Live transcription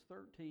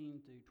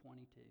13 through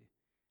 22.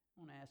 I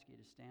want to ask you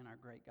to stand our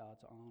great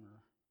God's honor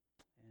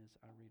as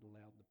I read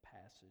aloud the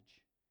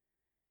passage.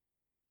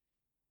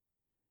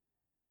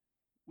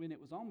 When it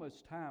was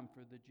almost time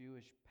for the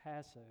Jewish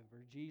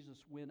Passover,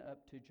 Jesus went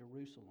up to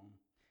Jerusalem.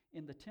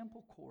 In the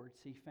temple courts,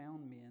 he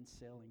found men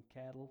selling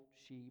cattle,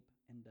 sheep,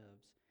 and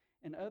doves,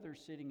 and others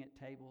sitting at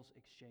tables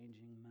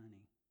exchanging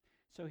money.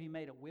 So he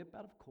made a whip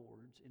out of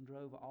cords and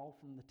drove all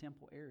from the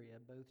temple area,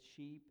 both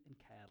sheep and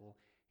cattle.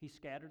 He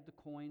scattered the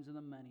coins and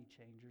the money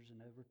changers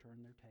and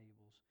overturned their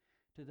tables.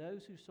 To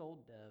those who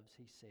sold doves,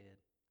 he said,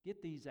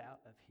 "Get these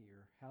out of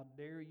here. How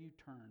dare you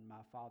turn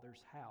my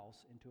Father's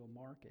house into a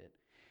market?"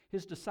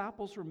 His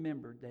disciples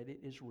remembered that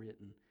it is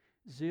written,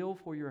 "Zeal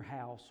for your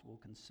house will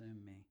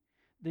consume me."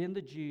 Then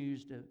the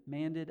Jews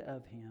demanded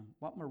of him,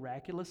 "What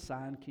miraculous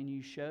sign can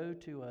you show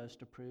to us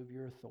to prove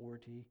your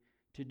authority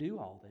to do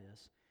all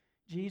this?"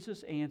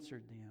 Jesus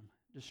answered them,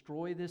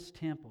 "Destroy this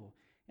temple,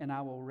 and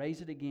I will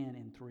raise it again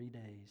in 3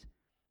 days."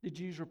 The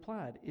Jews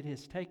replied, "It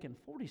has taken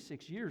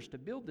 46 years to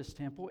build this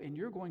temple, and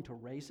you're going to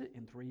raise it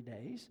in 3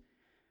 days?"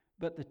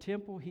 But the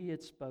temple he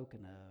had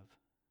spoken of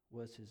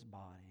was his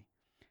body.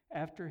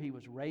 After he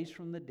was raised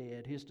from the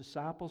dead, his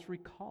disciples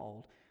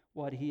recalled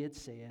what he had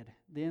said.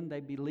 Then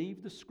they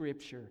believed the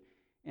scripture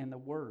and the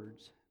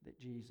words that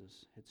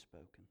Jesus had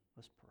spoken.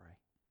 Let's pray.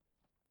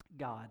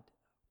 God,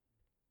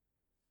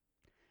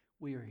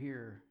 we are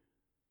here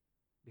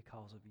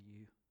because of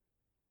you.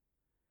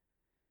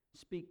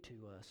 Speak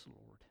to us,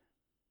 Lord.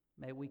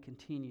 May we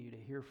continue to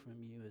hear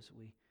from you as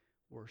we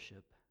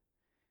worship.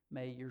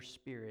 May your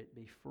Spirit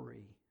be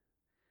free,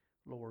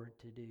 Lord,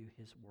 to do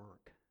his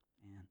work.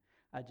 And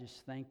I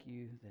just thank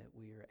you that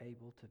we are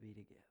able to be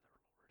together,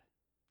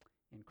 Lord.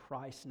 In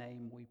Christ's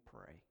name we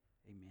pray.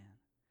 Amen.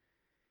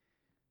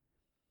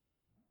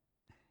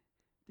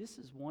 This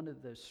is one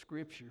of those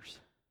scriptures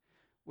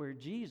where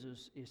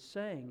Jesus is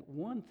saying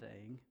one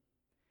thing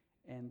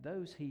and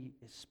those he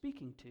is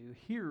speaking to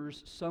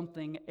hears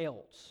something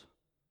else.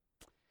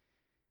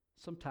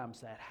 Sometimes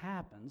that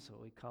happens, so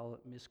we call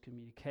it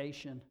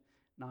miscommunication,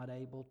 not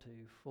able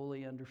to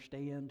fully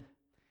understand.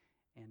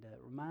 And it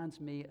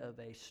reminds me of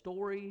a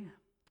story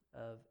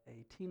of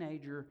a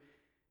teenager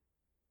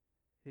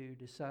who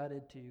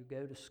decided to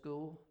go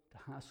to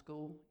high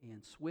school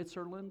in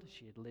Switzerland.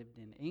 She had lived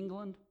in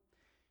England.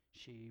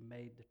 She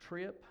made the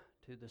trip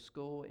to the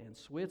school in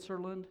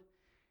Switzerland,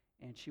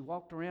 and she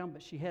walked around,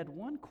 but she had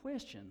one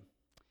question.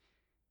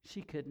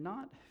 She could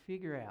not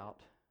figure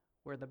out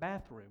where the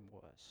bathroom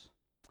was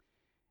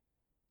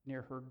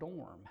near her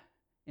dorm.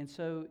 And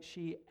so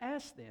she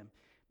asked them,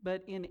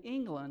 but in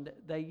England,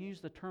 they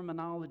use the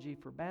terminology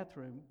for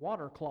bathroom,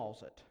 water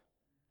closet.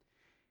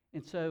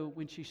 And so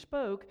when she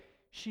spoke,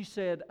 she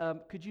said,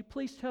 "Could you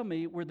please tell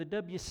me where the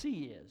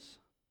WC is?"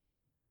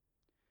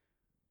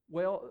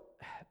 Well,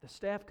 the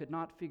staff could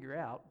not figure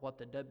out what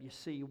the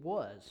WC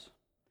was,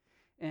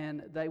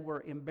 and they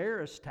were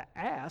embarrassed to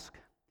ask.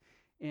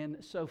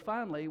 And so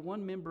finally,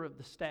 one member of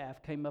the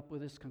staff came up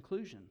with this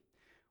conclusion.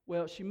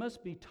 Well, she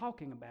must be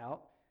talking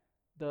about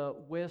the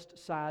West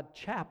Side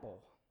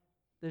Chapel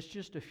that's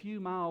just a few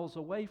miles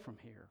away from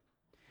here.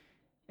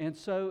 And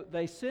so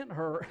they sent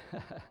her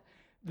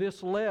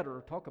this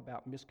letter. Talk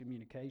about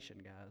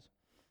miscommunication, guys.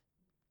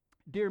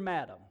 "Dear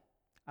Madam,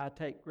 I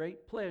take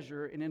great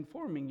pleasure in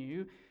informing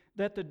you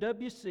that the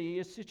WC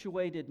is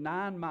situated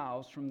 9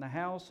 miles from the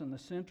house in the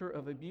center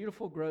of a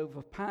beautiful grove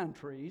of pine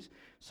trees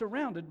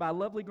surrounded by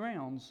lovely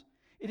grounds.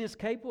 It is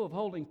capable of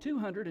holding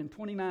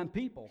 229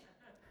 people.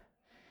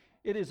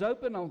 It is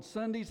open on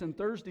Sundays and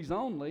Thursdays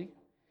only.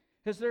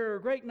 As there are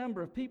a great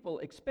number of people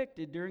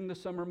expected during the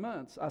summer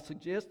months, I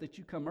suggest that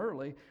you come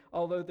early,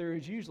 although there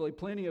is usually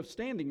plenty of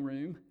standing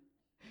room.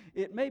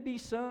 It may be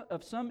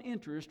of some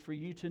interest for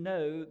you to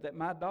know that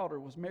my daughter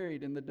was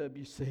married in the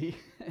WC,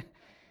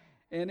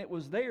 and it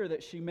was there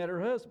that she met her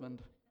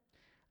husband.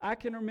 I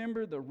can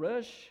remember the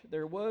rush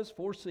there was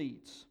for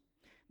seats.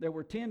 There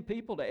were 10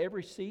 people to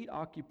every seat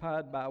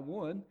occupied by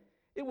one.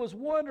 It was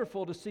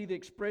wonderful to see the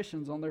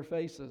expressions on their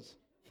faces.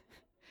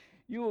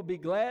 You will be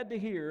glad to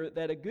hear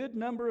that a good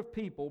number of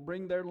people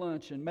bring their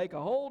lunch and make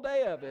a whole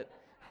day of it,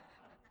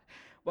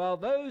 while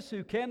those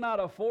who cannot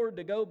afford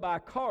to go by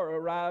car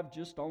arrive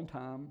just on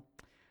time.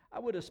 I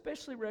would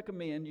especially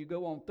recommend you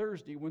go on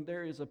Thursday when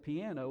there is a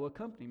piano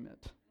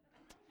accompaniment.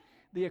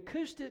 The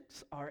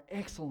acoustics are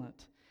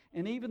excellent,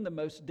 and even the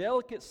most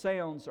delicate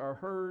sounds are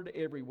heard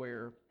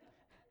everywhere.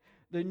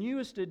 The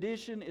newest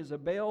addition is a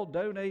bell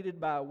donated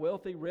by a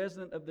wealthy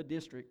resident of the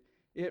district.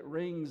 It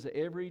rings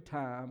every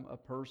time a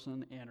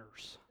person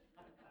enters."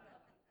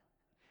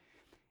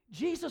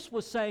 Jesus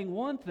was saying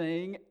one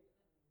thing,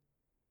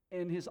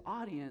 and his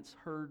audience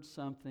heard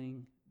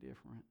something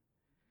different.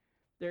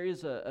 There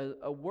is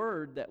a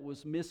word that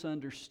was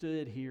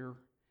misunderstood here,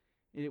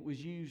 and it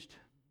was used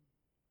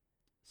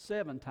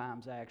 7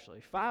 times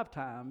actually. 5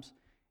 times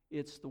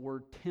it's the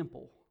word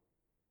temple,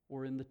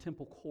 or in the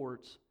temple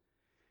courts.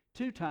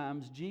 2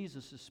 times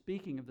Jesus is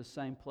speaking of the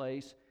same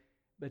place,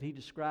 but he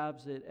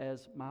describes it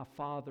as my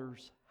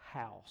Father's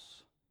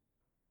house.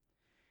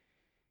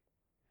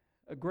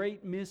 A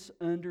great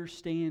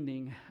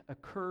misunderstanding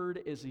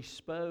occurred as he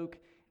spoke,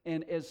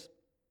 and as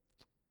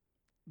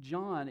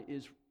John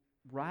is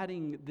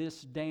writing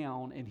this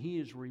down and he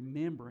is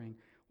remembering,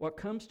 what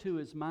comes to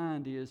his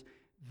mind is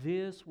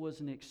this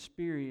was an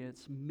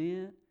experience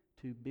meant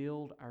to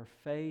build our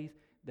faith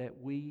that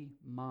we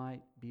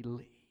might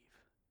believe.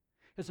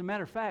 As a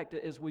matter of fact,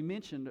 as we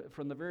mentioned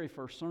from the very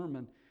first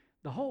sermon,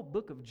 the whole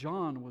book of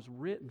John was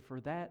written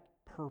for that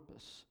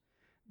purpose,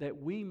 that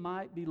we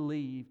might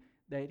believe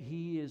that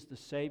He is the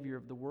Savior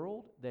of the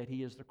world, that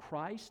He is the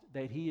Christ,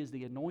 that He is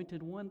the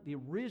Anointed One, the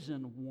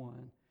risen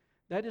One.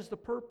 That is the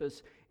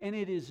purpose, and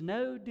it is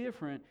no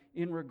different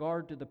in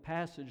regard to the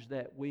passage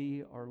that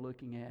we are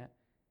looking at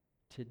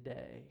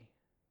today.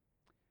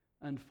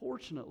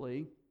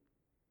 Unfortunately,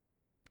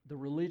 the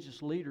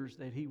religious leaders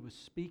that he was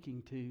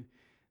speaking to,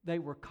 they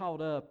were caught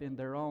up in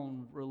their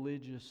own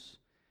religious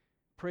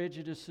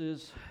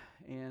prejudices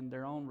and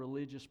their own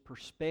religious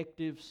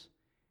perspectives,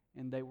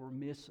 and they were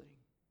missing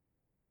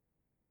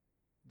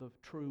the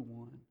true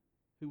one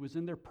who was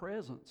in their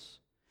presence.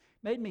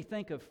 Made me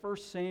think of 1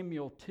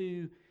 Samuel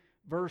 2,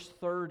 verse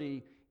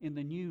 30 in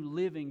the New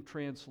Living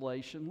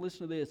Translation.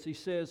 Listen to this. He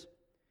says,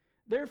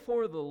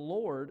 "Therefore the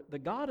Lord, the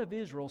God of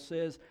Israel,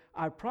 says,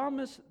 I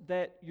promise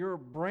that your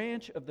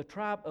branch of the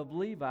tribe of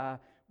Levi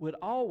would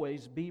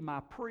always be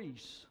my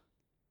priests."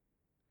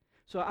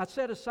 So I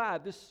set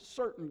aside this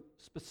certain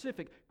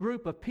specific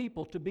group of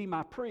people to be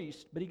my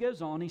priest. But he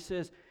goes on, he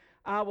says,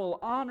 "I will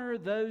honor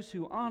those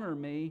who honor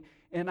me,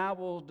 and I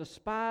will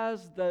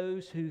despise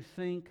those who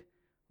think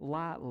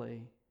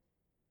lightly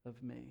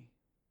of me."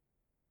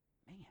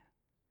 Man.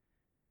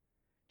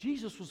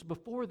 Jesus was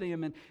before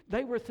them, and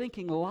they were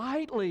thinking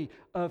lightly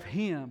of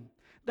Him.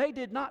 They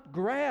did not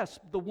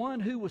grasp the one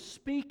who was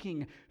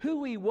speaking,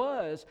 who He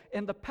was,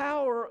 and the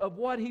power of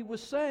what He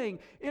was saying.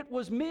 It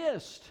was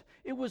missed.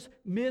 It was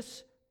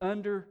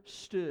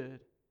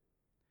misunderstood.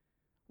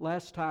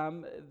 Last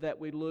time that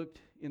we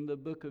looked in the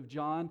book of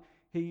John,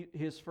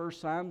 his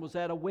first sign was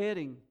at a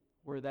wedding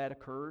where that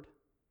occurred.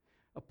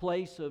 A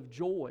place of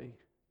joy,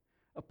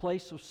 a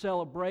place of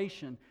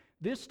celebration.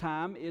 This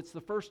time, it's the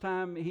first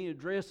time he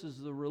addresses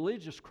the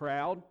religious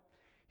crowd.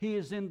 He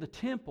is in the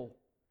temple.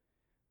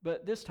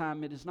 But this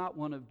time, it is not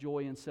one of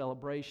joy and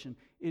celebration.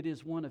 It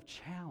is one of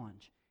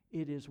challenge.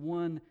 It is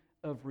one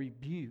of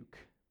rebuke.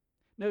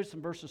 Notice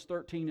in verses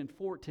 13 and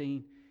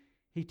 14,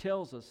 he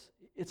tells us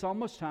it's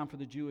almost time for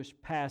the Jewish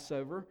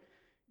Passover.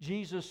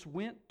 Jesus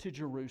went to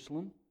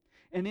Jerusalem,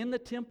 and in the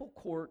temple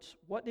courts,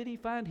 what did he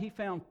find? He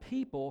found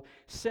people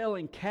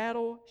selling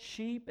cattle,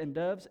 sheep, and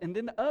doves, and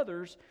then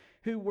others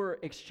who were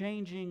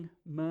exchanging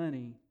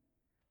money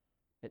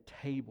at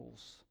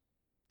tables.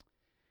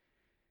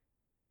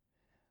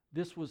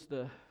 This was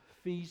the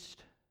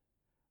feast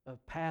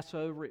of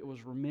Passover. It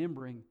was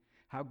remembering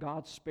how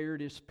God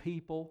spared His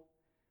people,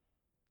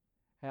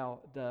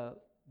 how the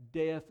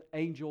death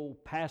angel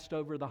passed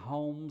over the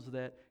homes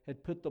that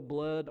had put the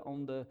blood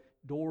on the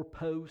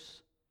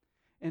doorposts.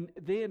 And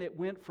then it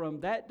went from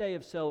that day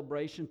of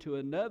celebration to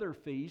another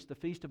feast, the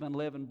Feast of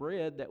Unleavened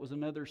Bread, that was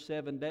another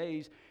 7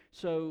 days.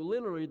 So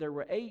literally there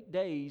were 8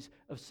 days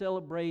of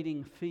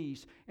celebrating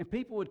feasts. And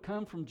people would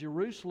come from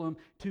Jerusalem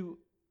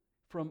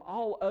from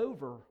all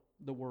over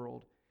the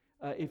world.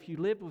 If you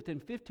lived within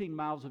 15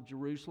 miles of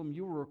Jerusalem,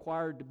 you were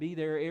required to be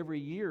there every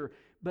year.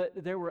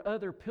 But there were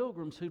other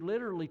pilgrims who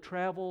literally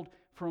traveled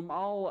from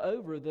all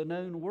over the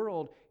known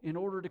world in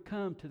order to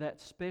come to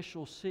that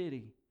special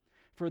city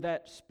for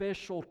that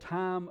special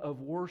time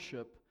of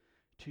worship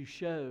to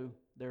show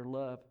their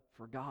love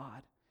for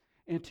God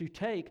and to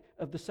take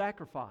of the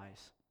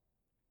sacrifice.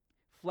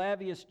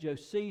 Flavius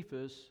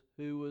Josephus,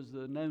 who was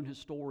the known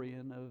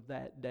historian of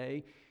that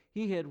day,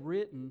 he had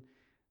written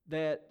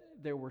that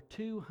there were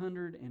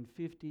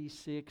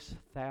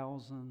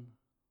 256,000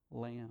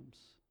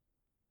 lambs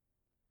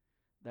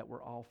that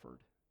were offered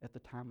at the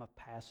time of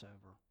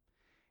Passover.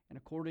 And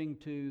according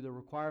to the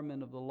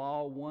requirement of the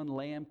law, one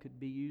lamb could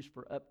be used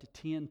for up to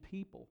 10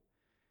 people.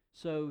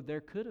 So there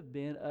could have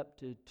been up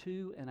to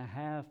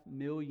 2.5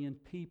 million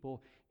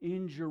people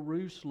in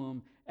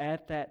Jerusalem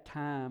at that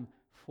time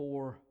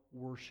for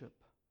worship.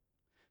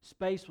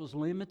 Space was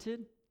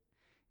limited.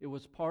 It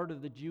was part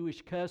of the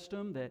Jewish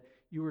custom that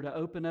you were to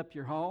open up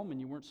your home and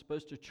you weren't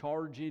supposed to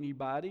charge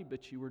anybody,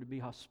 but you were to be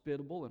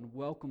hospitable and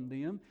welcome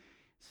them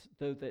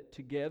so that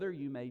together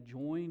you may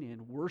join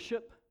in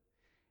worship.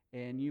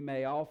 And you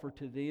may offer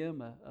to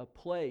them a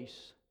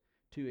place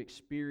to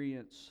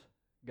experience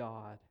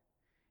God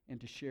and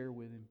to share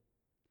with Him.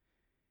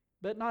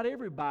 But not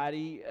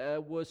everybody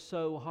was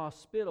so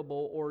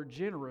hospitable or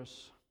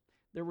generous.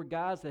 There were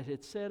guys that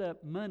had set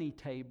up money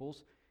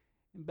tables.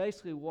 And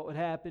basically what would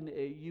happen,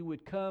 you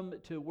would come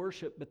to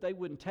worship, but they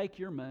wouldn't take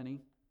your money.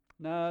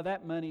 No,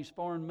 that money's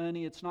foreign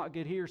money. It's not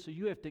good here, so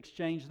you have to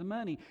exchange the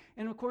money.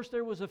 And of course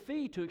there was a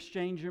fee to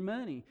exchange your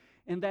money.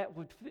 And that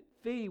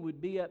fee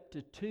would be up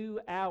to 2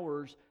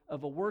 hours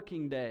of a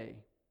working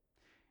day.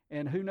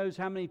 And who knows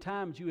how many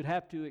times you would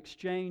have to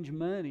exchange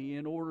money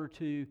in order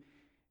to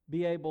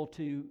be able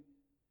to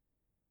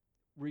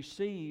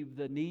receive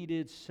the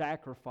needed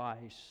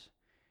sacrifice.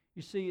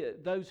 You see,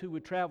 those who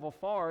would travel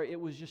far, it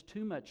was just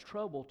too much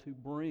trouble to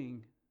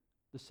bring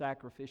the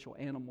sacrificial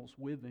animals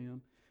with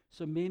them.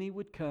 So many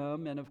would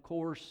come, and of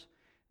course,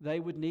 they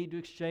would need to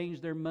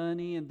exchange their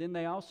money, and then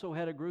they also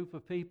had a group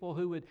of people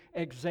who would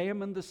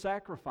examine the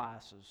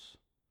sacrifices.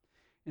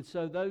 And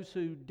so those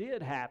who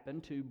did happen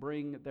to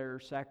bring their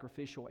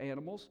sacrificial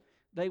animals,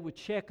 they would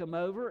check them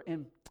over,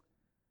 and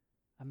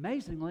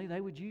amazingly,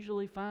 they would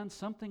usually find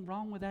something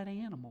wrong with that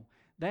animal.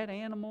 That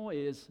animal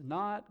is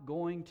not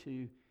going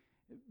to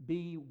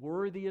be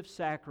worthy of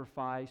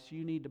sacrifice.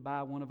 You need to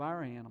buy one of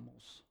our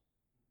animals.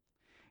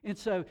 And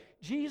so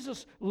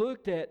Jesus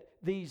looked at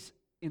these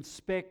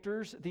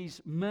inspectors, these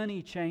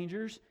money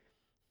changers,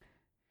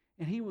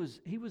 and he was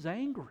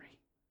angry.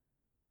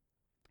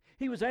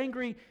 He was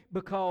angry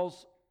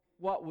because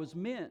what was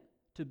meant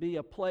to be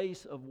a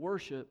place of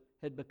worship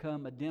had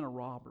become a den of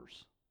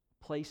robbers,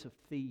 a place of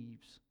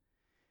thieves.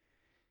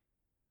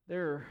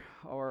 There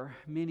are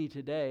many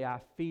today, I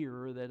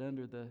fear, that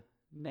under the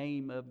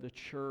name of the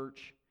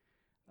church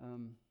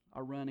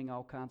are running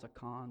all kinds of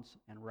cons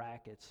and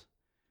rackets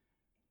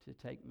to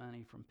take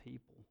money from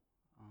people.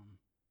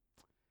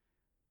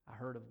 I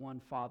heard of one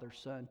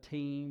father-son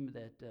team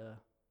that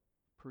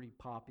pretty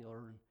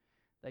popular, and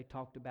they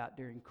talked about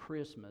during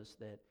Christmas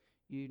that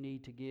you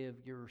need to give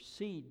your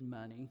seed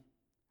money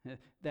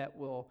that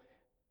will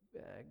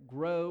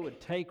grow and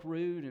take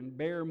root and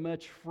bear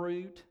much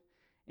fruit.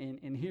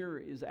 And here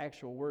is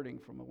actual wording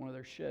from one of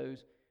their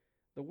shows.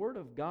 The Word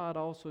of God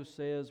also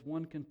says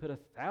one can put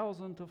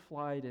 1,000 to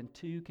flight and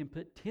two can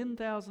put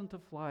 10,000 to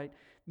flight,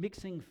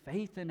 mixing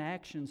faith and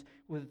actions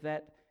with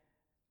that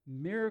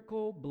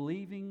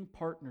miracle-believing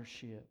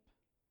partnership.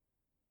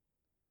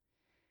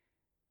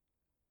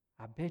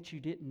 I bet you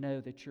didn't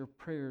know that your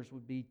prayers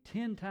would be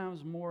 10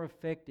 times more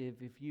effective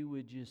if you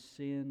would just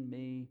send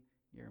me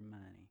your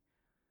money.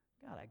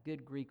 Got a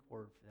good Greek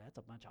word for that. That's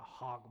a bunch of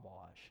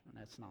hogwash. And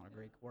that's not a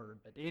Greek word,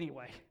 but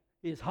anyway,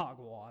 it's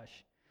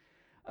hogwash.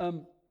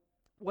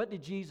 What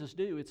did Jesus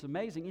do? It's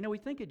amazing. You know, we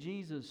think of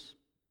Jesus,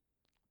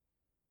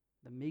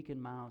 the meek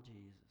and mild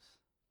Jesus,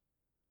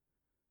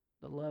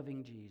 the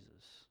loving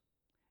Jesus.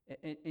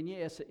 And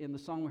yes, in the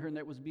song we heard,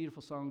 that was a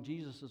beautiful song,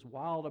 Jesus is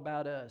wild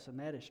about us, and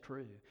that is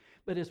true.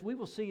 But as we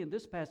will see in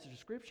this passage of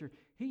Scripture,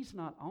 He's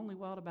not only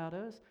wild about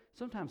us,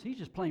 sometimes He's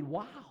just plain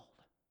wild.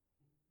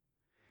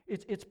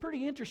 It's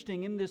pretty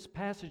interesting in this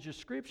passage of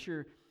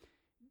Scripture.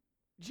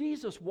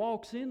 Jesus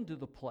walks into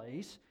the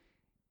place.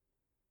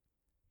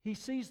 He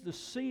sees the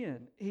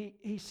sin.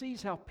 He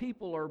sees how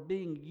people are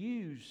being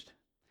used.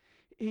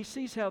 He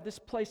sees how this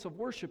place of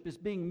worship is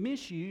being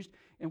misused.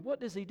 And what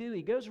does He do?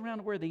 He goes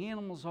around where the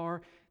animals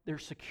are. They're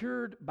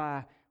secured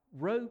by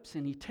ropes,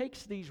 and He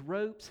takes these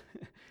ropes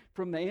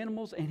from the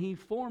animals and He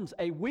forms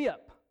a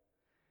whip.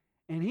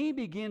 And He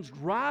begins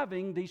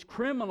driving these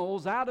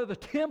criminals out of the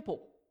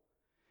temple.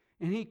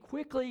 And He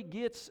quickly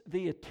gets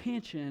the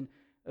attention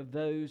of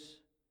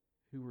those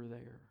who were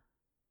there.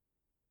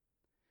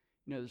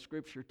 You know, the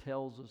Scripture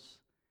tells us,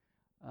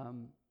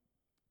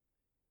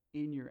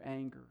 in your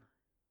anger,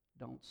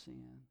 don't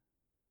sin.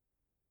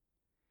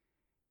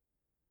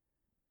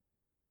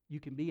 You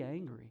can be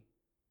angry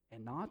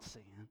and not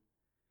sin.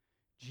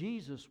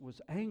 Jesus was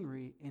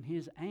angry, and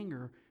His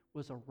anger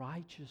was a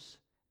righteous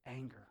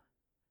anger.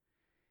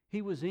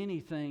 He was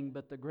anything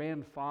but the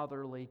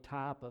grandfatherly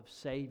type of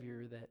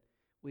Savior that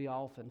we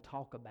often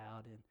talk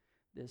about in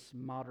this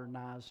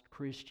modernized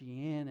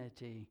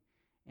Christianity.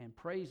 And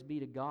praise be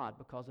to God,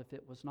 because if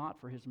it was not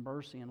for His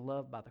mercy and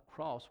love by the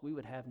cross, we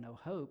would have no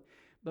hope.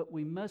 But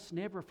we must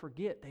never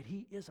forget that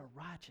He is a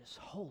righteous,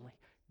 holy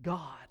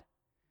God.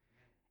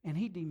 And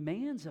He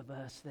demands of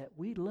us that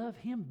we love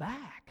Him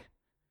back.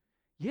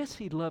 Yes,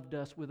 He loved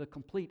us with a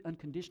complete,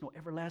 unconditional,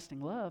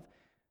 everlasting love,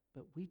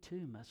 but we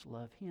too must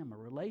love Him. A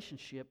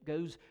relationship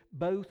goes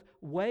both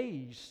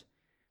ways.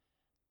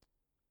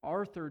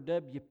 Arthur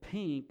W.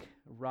 Pink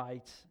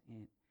writes,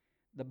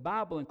 the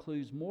Bible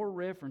includes more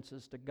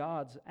references to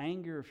God's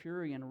anger,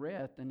 fury, and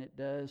wrath than it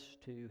does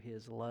to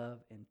His love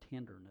and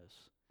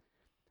tenderness.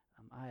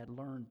 I had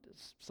learned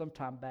some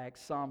time back,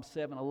 Psalm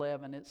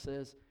 7:11, it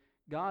says,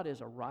 God is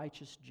a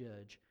righteous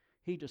judge.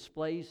 He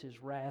displays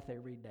His wrath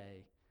every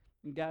day.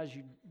 And guys,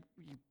 you're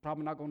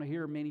probably not going to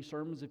hear many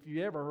sermons if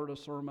you ever heard a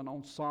sermon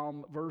on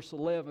Psalm verse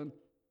 11,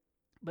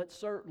 but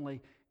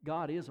certainly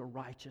God is a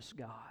righteous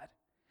God.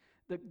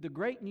 The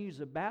great news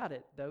about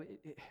it, though,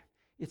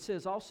 it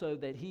says also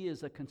that He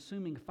is a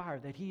consuming fire,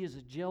 that He is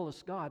a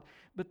jealous God.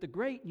 But the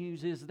great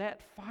news is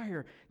that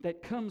fire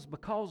that comes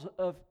because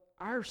of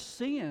our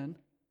sin,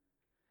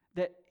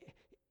 that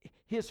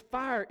His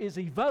fire is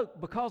evoked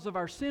because of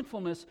our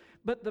sinfulness.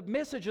 But the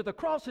message of the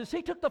cross is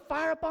He took the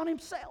fire upon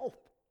Himself.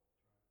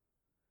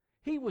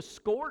 He was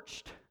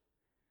scorched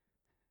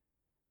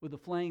with the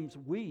flames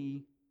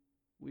we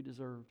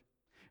deserved.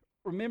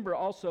 Remember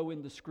also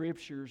in the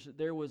Scriptures,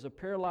 there was a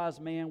paralyzed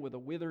man with a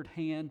withered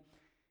hand,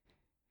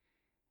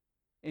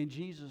 and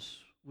Jesus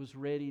was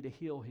ready to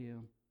heal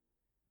him.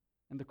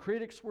 And the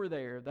critics were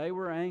there. They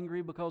were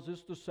angry because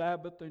it's the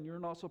Sabbath and you're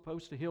not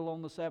supposed to heal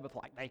on the Sabbath,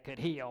 like they could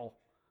heal.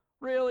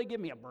 Really? Give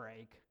me a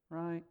break,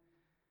 right?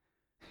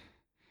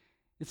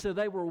 And so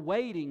they were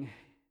waiting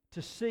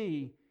to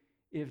see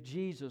if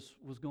Jesus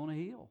was going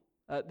to heal.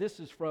 This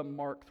is from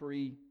Mark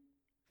 3,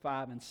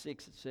 5 and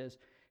 6. It says,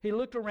 He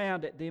looked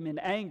around at them in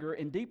anger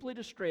and deeply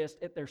distressed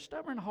at their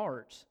stubborn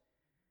hearts.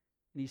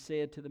 And He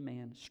said to the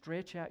man,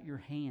 Stretch out your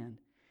hand.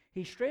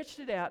 He stretched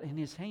it out, and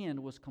his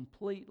hand was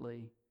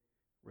completely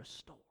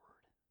restored.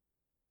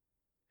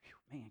 Whew,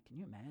 man, can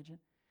you imagine?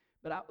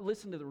 But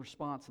listen to the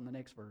response in the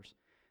next verse.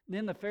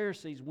 Then the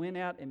Pharisees went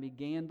out and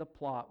began to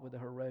plot with the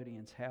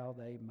Herodians how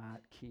they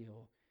might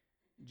kill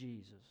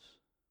Jesus.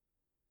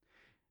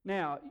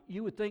 Now,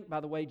 you would think, by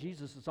the way,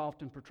 Jesus is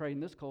often portrayed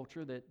in this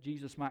culture, that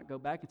Jesus might go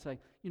back and say,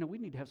 we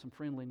need to have some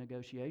friendly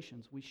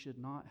negotiations. We should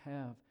not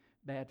have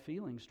bad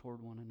feelings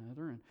toward one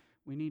another, and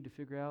we need to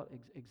figure out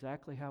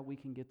exactly how we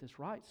can get this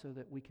right so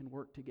that we can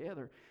work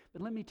together.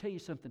 But let me tell you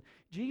something.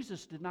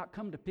 Jesus did not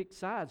come to pick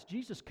sides.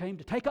 Jesus came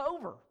to take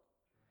over.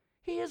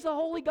 He is the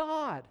holy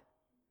God.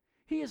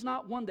 He is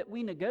not one that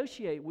we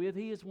negotiate with.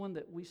 He is one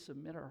that we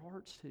submit our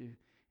hearts to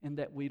and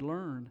that we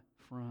learn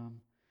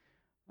from.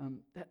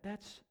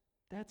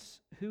 That's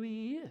who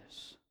He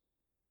is.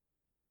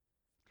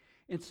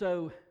 And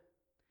so,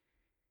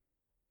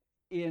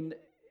 in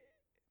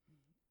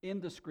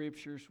the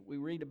Scriptures, we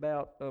read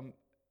about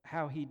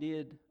how He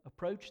did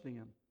approach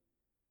them.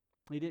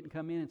 He didn't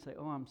come in and say,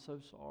 I'm so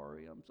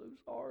sorry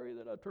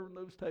that I turned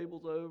those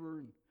tables over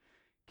and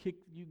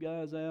kicked you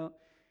guys out.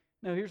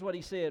 No, here's what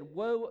He said.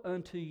 Woe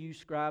unto you,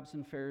 scribes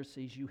and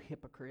Pharisees, you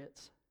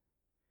hypocrites,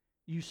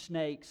 you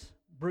snakes,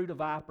 brood of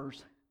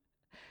vipers.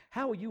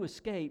 How will you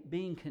escape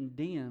being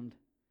condemned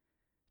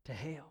to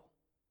hell?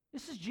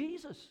 This is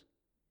Jesus.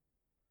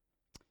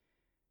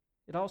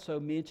 It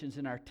also mentions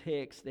in our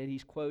text that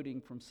He's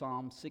quoting from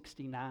Psalm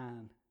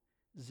 69,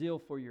 Zeal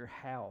for your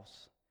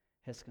house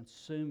has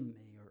consumed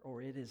me,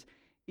 or it has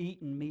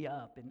eaten me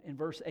up. In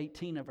verse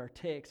 18 of our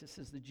text, it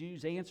says, the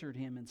Jews answered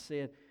Him and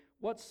said,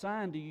 what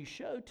sign do you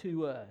show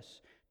to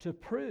us to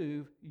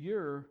prove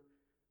your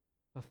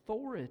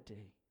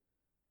authority?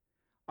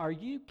 Are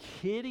you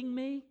kidding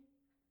me?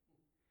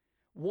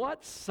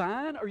 What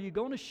sign are you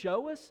going to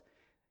show us?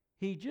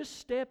 He just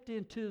stepped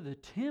into the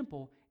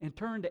temple and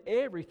turned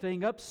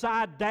everything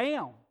upside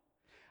down.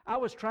 I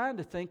was trying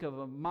to think of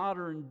a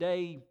modern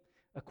day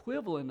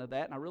equivalent of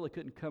that, and I really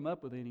couldn't come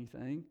up with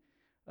anything.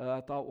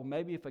 I thought, well,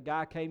 maybe if a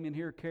guy came in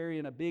here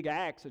carrying a big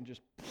axe and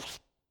just...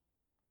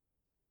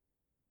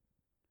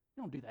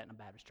 You don't do that in a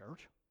Baptist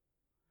church.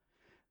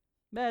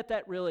 But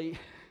that really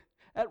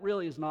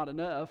is not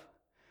enough.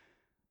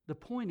 The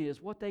point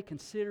is, what they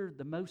considered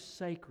the most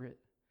sacred,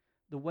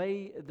 the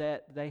way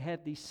that they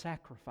had these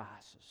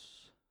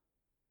sacrifices,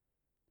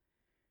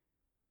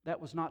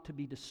 that was not to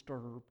be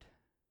disturbed.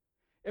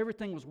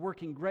 Everything was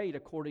working great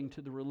according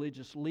to the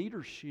religious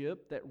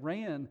leadership that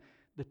ran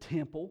the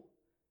temple,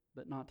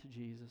 but not to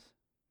Jesus.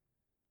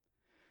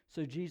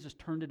 So Jesus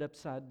turned it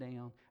upside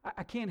down.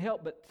 I can't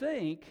help but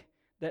think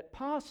that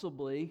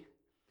possibly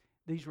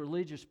these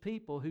religious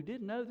people who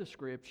didn't know the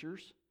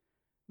Scriptures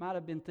might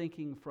have been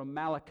thinking from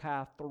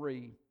Malachi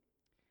 3.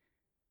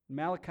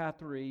 Malachi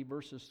 3,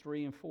 verses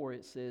 3 and 4,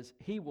 it says,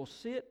 He will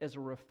sit as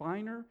a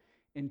refiner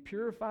and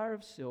purifier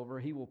of silver.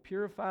 He will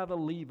purify the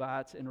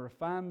Levites and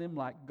refine them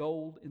like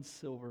gold and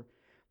silver.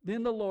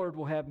 Then the Lord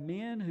will have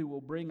men who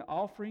will bring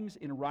offerings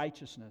in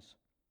righteousness.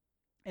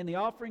 And the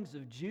offerings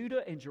of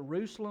Judah and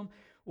Jerusalem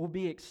will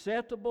be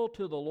acceptable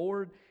to the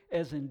Lord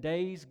as in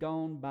days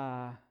gone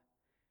by,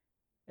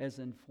 as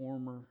in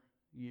former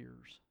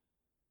years.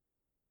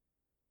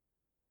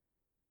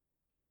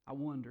 I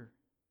wonder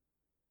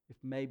if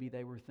maybe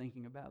they were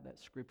thinking about that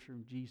scripture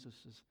of Jesus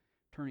is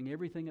turning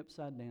everything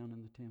upside down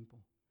in the temple.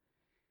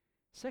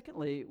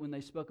 Secondly, when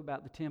they spoke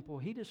about the temple,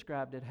 He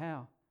described it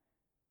how?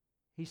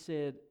 He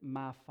said,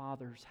 my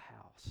Father's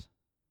house.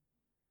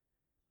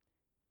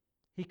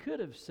 He could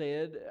have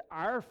said,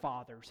 our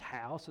Father's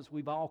house, as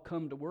we've all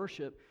come to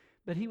worship,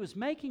 but He was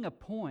making a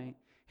point.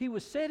 He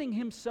was setting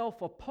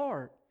Himself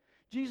apart.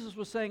 Jesus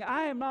was saying,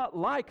 I am not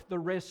like the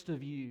rest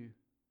of you.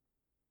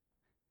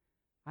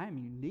 I am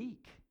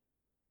unique.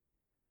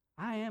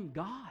 I am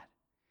God.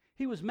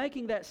 He was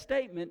making that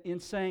statement in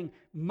saying,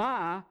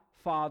 my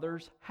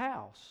Father's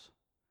house.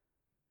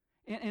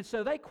 And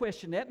so they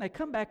question that, and they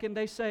come back and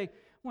they say,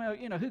 well,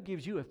 who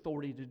gives you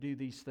authority to do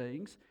these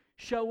things?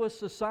 Show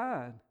us a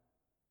sign.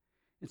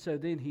 And so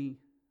then He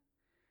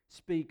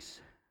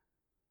speaks.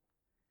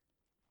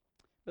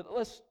 But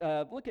let's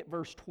look at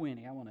verse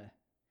 20. I want to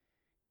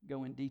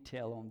go in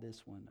detail on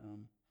this one.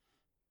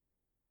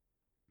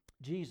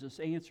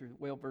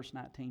 Verse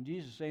 19,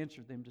 Jesus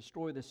answered them,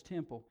 destroy this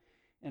temple,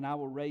 and I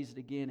will raise it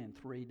again in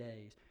 3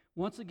 days.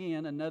 Once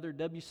again, another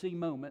WC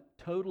moment,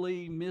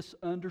 totally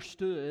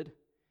misunderstood.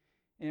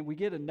 And we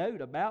get a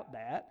note about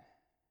that.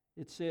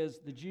 It says,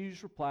 the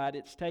Jews replied,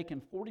 it's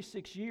taken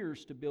 46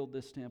 years to build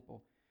this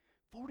temple.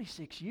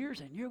 46 years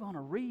and you're going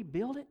to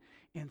rebuild it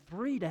in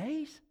 3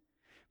 days?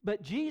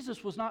 But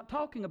Jesus was not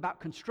talking about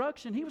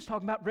construction. He was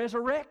talking about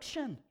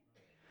resurrection.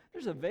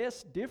 There's a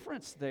vast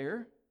difference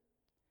there.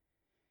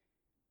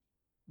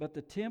 But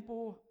the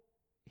temple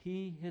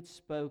he had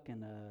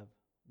spoken of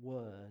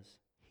was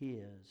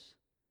his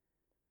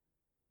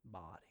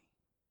body.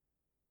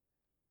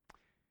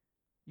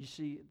 You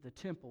see, the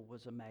temple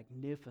was a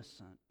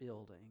magnificent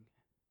building.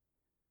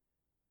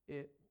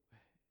 It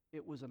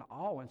was an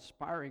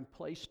awe-inspiring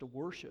place to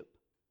worship.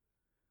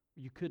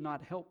 You could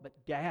not help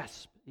but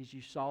gasp as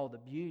you saw the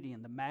beauty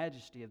and the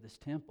majesty of this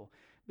temple.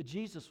 But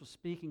Jesus was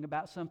speaking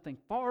about something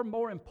far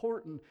more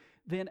important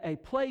than a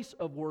place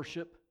of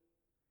worship.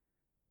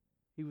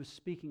 He was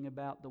speaking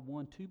about the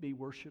one to be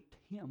worshiped,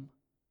 Him.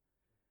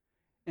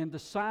 And the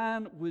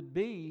sign would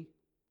be,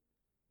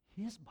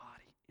 His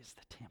body is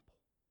the temple.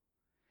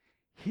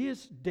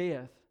 His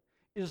death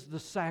is the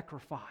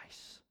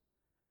sacrifice,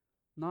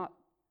 not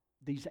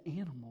these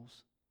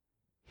animals.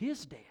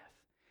 His death,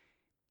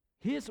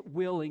 His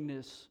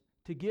willingness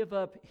to give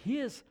up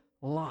His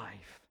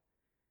life.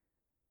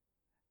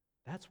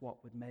 That's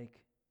what would make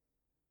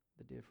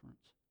the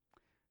difference.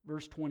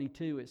 Verse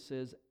 22, it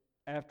says,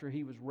 after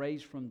He was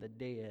raised from the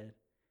dead,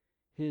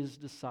 His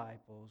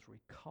disciples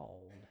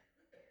recalled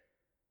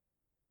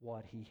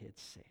what He had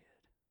said.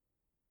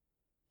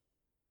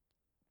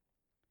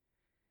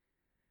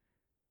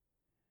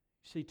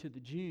 See, to the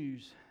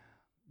Jews,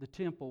 the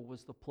temple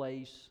was the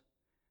place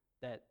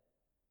that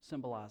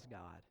symbolized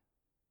God.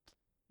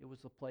 It was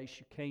the place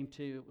you came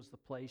to. It was the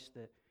place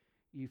that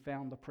you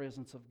found the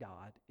presence of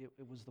God. It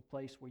was the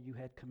place where you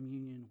had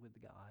communion with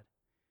God.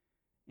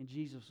 And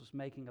Jesus was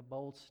making a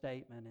bold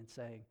statement and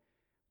saying,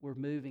 we're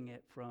moving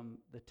it from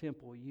the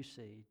temple you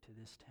see to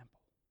this temple.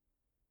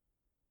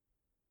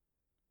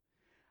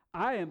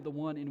 I am the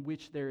one in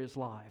which there is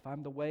life.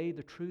 I'm the way,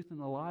 the truth, and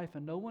the life,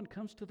 and no one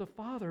comes to the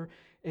Father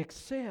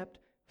except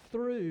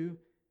through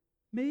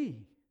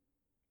me.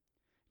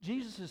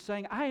 Jesus is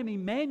saying, I am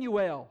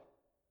Emmanuel.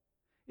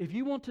 If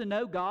you want to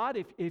know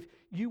God, if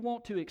you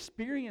want to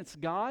experience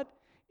God,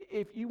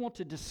 if you want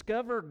to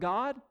discover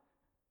God,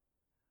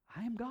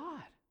 I am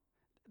God.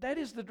 That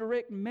is the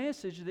direct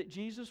message that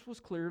Jesus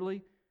was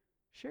clearly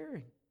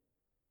sharing.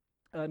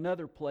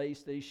 Another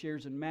place that He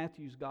shares in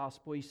Matthew's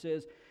Gospel, He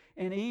says,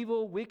 an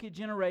evil, wicked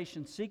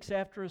generation seeks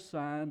after a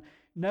sign.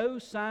 No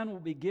sign will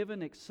be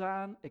given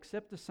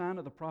except the sign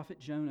of the prophet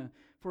Jonah.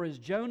 For as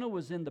Jonah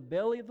was in the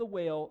belly of the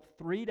whale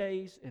 3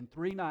 days and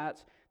 3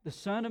 nights, the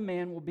Son of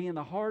Man will be in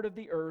the heart of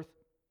the earth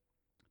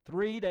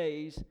 3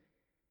 days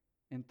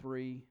and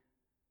 3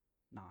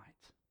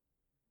 nights.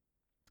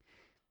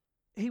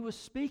 He was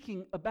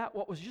speaking about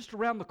what was just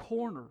around the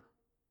corner.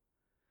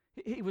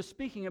 He was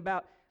speaking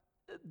about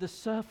the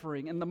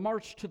suffering and the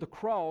march to the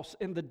cross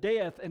and the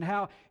death and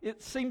how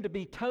it seemed to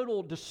be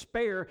total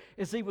despair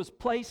as He was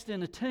placed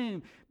in a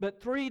tomb.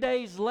 But 3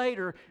 days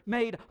later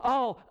made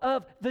all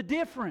of the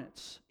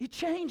difference. He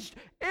changed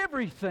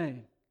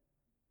everything.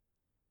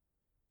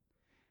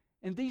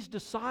 And these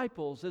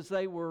disciples, as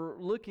they were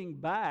looking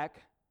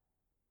back,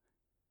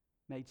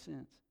 made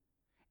sense.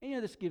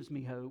 And this gives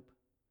me hope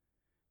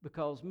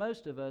because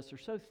most of us are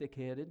so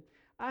thick-headed.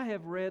 I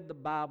have read the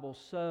Bible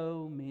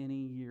so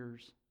many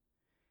years.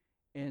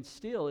 And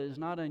still, it is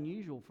not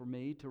unusual for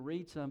me to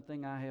read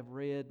something I have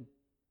read,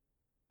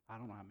 I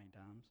don't know how many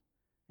times.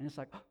 And it's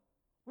like, oh,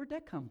 where'd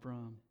that come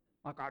from?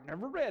 Like, I've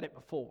never read it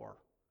before.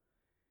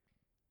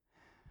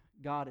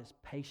 God is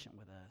patient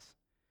with us.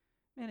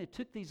 Man, it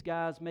took these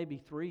guys maybe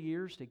 3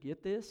 years to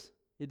get this.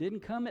 It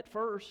didn't come at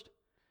first.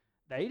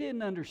 They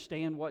didn't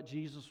understand what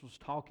Jesus was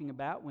talking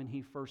about when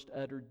He first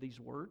uttered these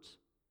words.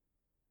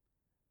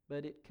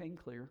 But it came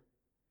clear.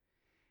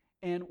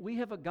 And we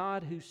have a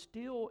God who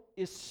still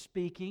is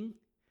speaking.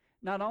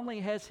 Not only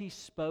has He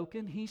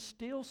spoken, He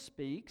still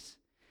speaks.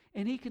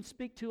 And He can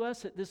speak to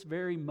us at this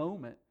very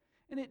moment.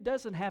 And it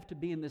doesn't have to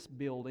be in this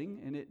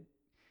building. And it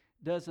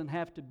doesn't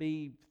have to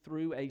be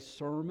through a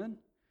sermon.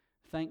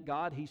 Thank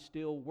God He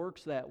still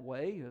works that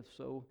way.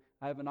 So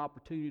I have an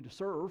opportunity to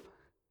serve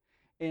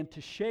and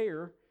to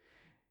share.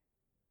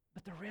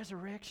 But the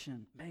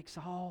resurrection makes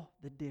all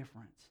the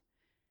difference.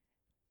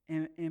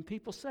 And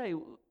people say,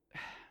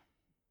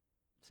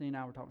 See and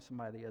I were talking to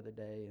somebody the other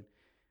day,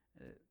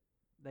 and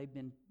they've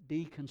been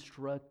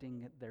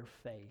deconstructing their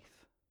faith.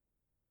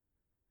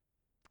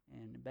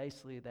 And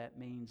basically that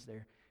means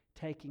they're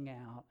taking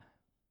out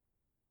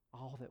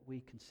all that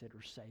we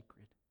consider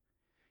sacred.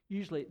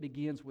 Usually it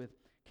begins with,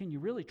 can you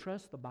really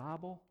trust the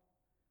Bible?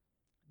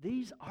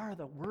 These are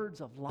the words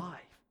of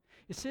life.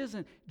 It says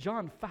in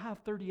John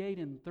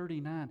 5:38 and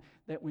 39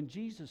 that when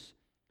Jesus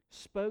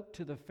spoke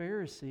to the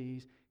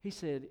Pharisees, He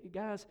said,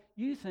 guys,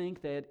 you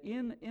think that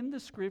in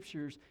these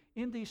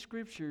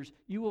scriptures,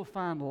 you will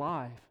find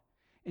life.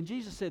 And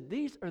Jesus said,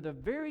 these are the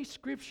very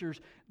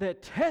scriptures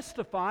that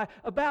testify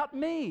about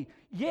me,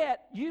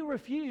 yet you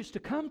refuse to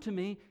come to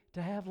me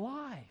to have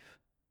life.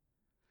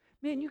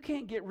 Man, you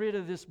can't get rid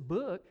of this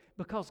book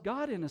because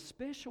God in a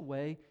special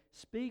way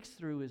speaks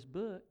through His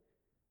book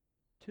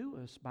to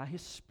us by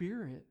His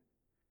Spirit.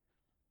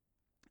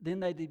 Then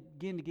they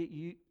begin to get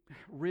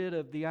rid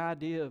of the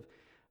idea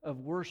of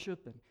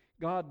worship and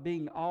God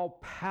being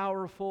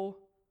all-powerful.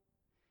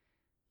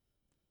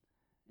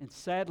 And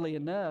sadly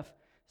enough,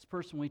 this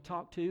person we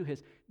talked to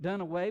has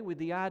done away with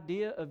the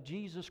idea of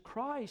Jesus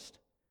Christ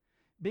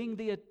being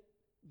the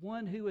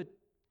one who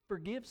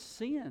forgives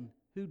sin,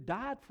 who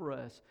died for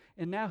us,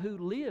 and now who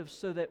lives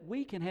so that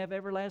we can have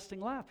everlasting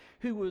life,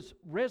 who was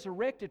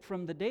resurrected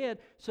from the dead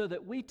so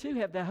that we too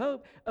have the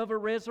hope of a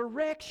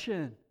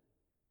resurrection.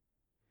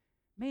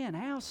 Man,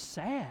 how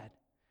sad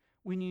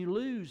when you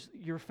lose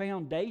your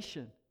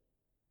foundation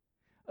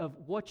of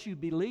what you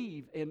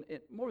believe, and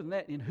more than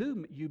that, in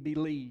whom you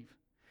believe.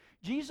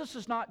 Jesus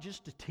is not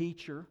just a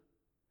teacher.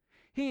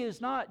 He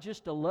is not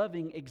just a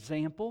loving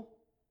example.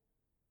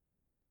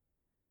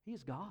 He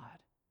is God.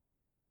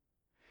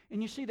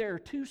 And you see, there are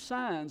two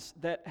signs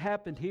that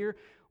happened here.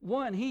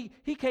 One, he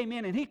came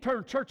in and he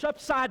turned church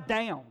upside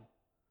down.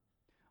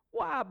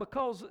 Why?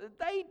 Because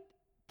they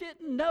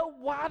didn't know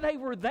why they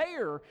were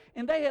there.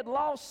 And they had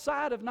lost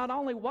sight of not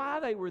only why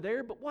they were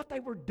there, but what they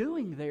were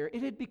doing there.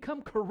 It had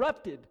become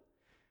corrupted.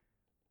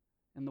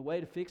 And the way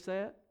to fix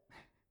that?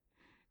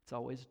 It's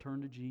always to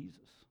turn to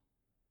Jesus.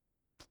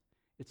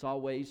 It's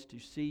always to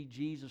see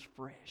Jesus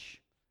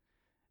fresh,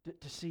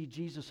 to see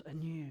Jesus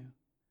anew,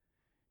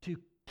 to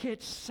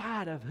catch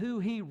sight of who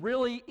He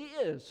really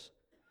is,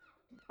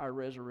 our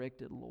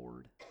resurrected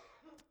Lord,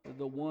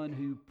 the one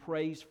who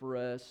prays for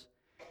us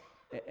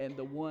and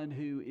the one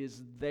who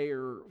is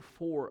there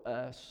for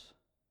us.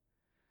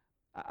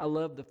 I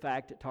love the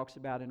fact it talks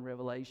about in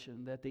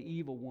Revelation that the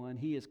evil one,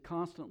 he is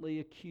constantly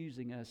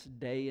accusing us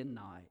day and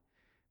night.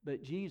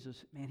 But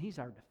Jesus, man, He's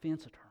our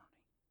defense attorney.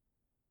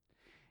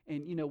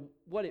 And you know,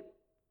 what it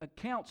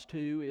accounts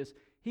to is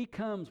He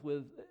comes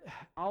with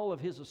all of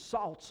His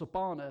assaults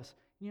upon us.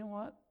 You know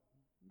what?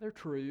 They're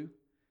true.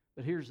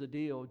 But here's the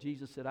deal.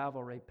 Jesus said, I've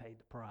already paid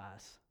the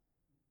price.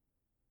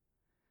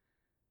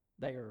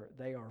 They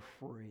are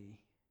free.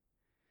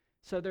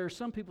 So there are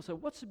some people who say,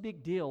 what's the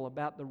big deal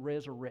about the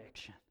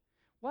resurrection?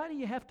 Why do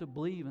you have to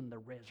believe in the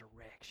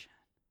resurrection?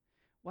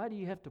 Why do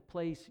you have to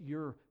place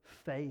your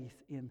faith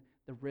in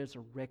the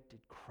resurrected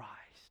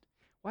Christ?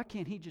 Why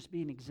can't He just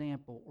be an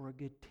example or a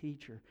good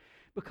teacher?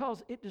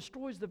 Because it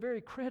destroys the very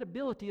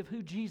credibility of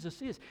who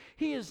Jesus is.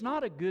 He is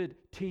not a good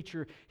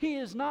teacher. He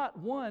is not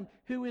one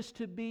who is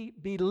to be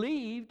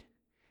believed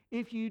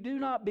if you do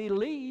not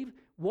believe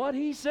what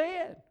He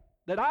said,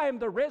 that I am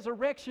the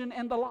resurrection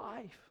and the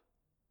life.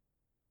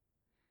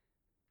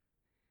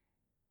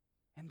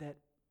 And that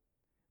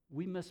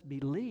we must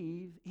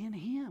believe in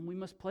Him. We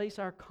must place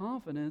our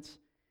confidence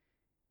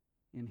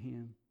in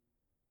Him.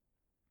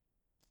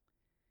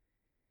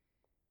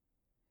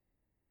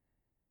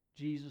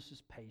 Jesus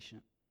is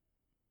patient.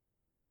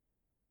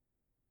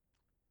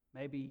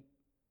 Maybe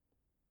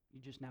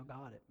you just now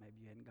got it. Maybe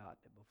you hadn't gotten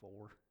it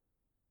before.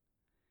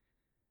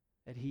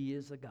 That He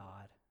is a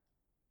God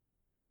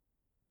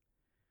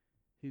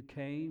who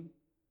came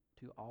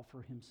to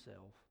offer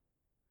Himself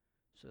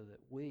so that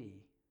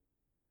we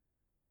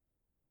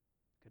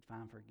could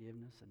find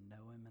forgiveness and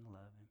know Him and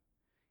love Him.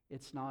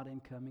 It's not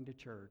in coming to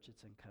church,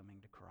 it's in coming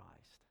to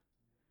Christ.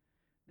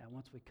 Now,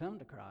 once we come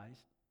to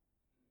Christ,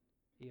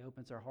 He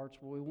opens our hearts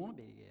where we want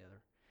to be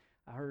together.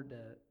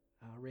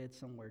 I read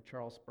somewhere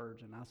Charles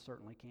Spurgeon, I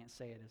certainly can't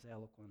say it as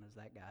eloquent as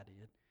that guy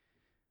did,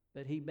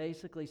 but he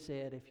basically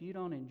said, if you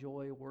don't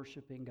enjoy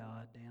worshiping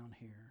God down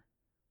here,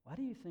 why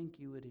do you think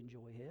you would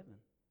enjoy heaven?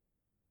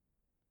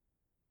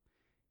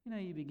 You know,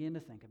 you begin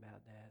to think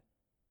about that.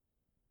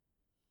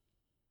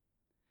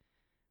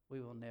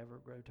 We will never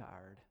grow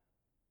tired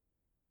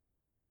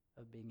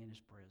of being in His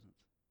presence.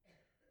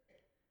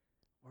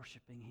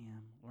 Worshiping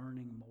Him,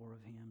 learning more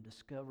of Him,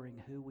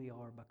 discovering who we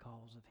are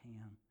because of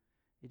Him.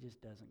 It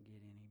just doesn't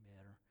get any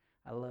better.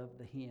 I love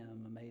the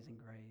hymn, Amazing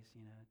Grace,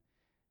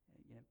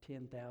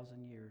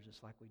 10,000 years,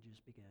 it's like we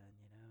just begun,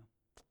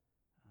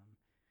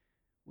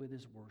 with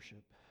His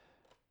worship.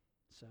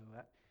 So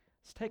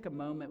let's take a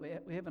moment.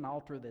 We have an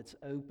altar that's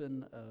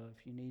open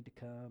if you need to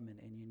come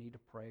and you need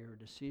a prayer, a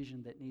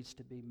decision that needs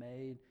to be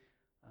made.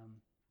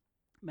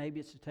 Maybe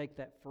it's to take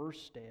that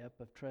first step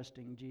of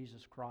trusting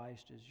Jesus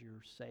Christ as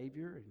your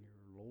Savior and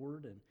your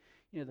Lord.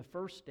 And, the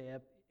first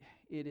step,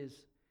 it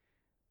is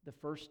the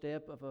first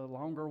step of a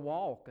longer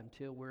walk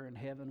until we're in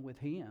heaven with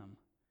Him.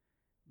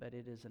 But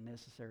it is a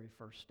necessary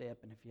first step.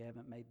 And if you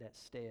haven't made that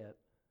step,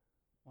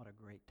 what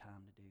a great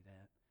time to do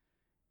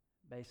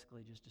that.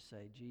 Basically just to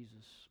say,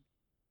 Jesus,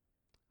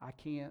 I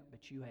can't,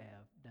 but You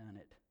have done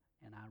it,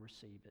 and I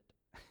receive it.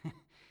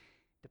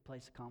 To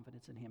place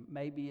confidence in Him.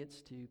 Maybe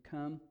it's to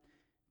come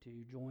to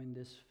join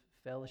this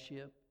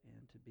fellowship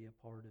and to be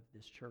a part of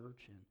this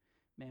church. And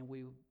man,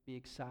 we would be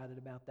excited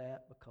about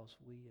that because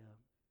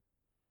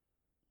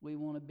we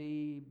want to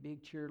be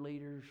big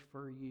cheerleaders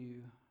for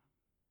you.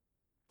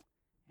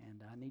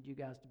 And I need you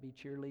guys to be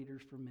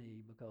cheerleaders for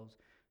me because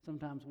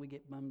sometimes we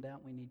get bummed out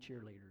and we need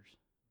cheerleaders.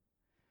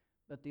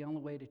 But the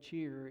only way to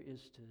cheer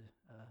is to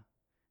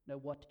know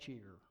what to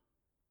cheer.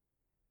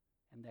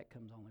 And that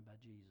comes only by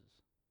Jesus.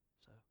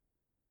 So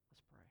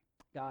let's pray.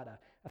 God,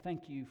 I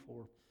thank You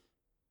for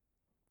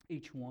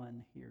each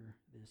one here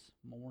this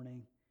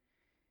morning.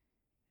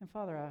 And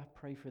Father, I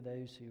pray for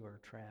those who are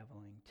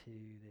traveling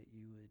too, that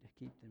you would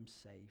keep them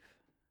safe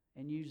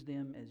and use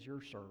them as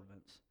your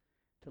servants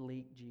to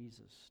lead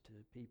Jesus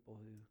to people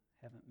who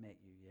haven't met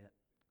you yet.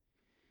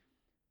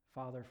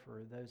 Father,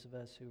 for those of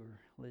us who are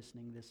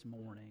listening this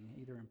morning,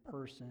 either in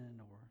person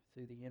or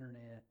through the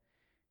internet,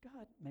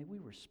 God, may we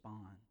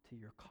respond to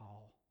your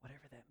call,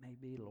 whatever that may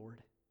be, Lord,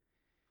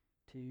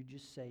 to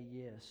just say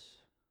yes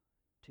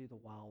to the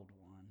wild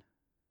one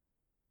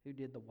who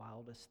did the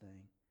wildest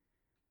thing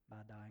by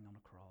dying on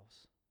a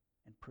cross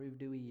and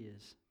proved who he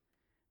is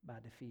by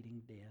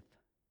defeating death,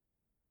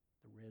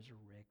 the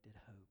resurrected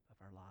hope of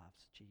our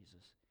lives,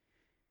 Jesus.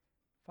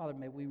 Father,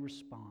 may we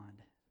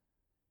respond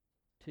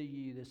to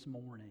you this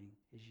morning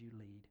as you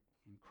lead.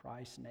 In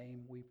Christ's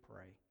name we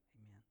pray.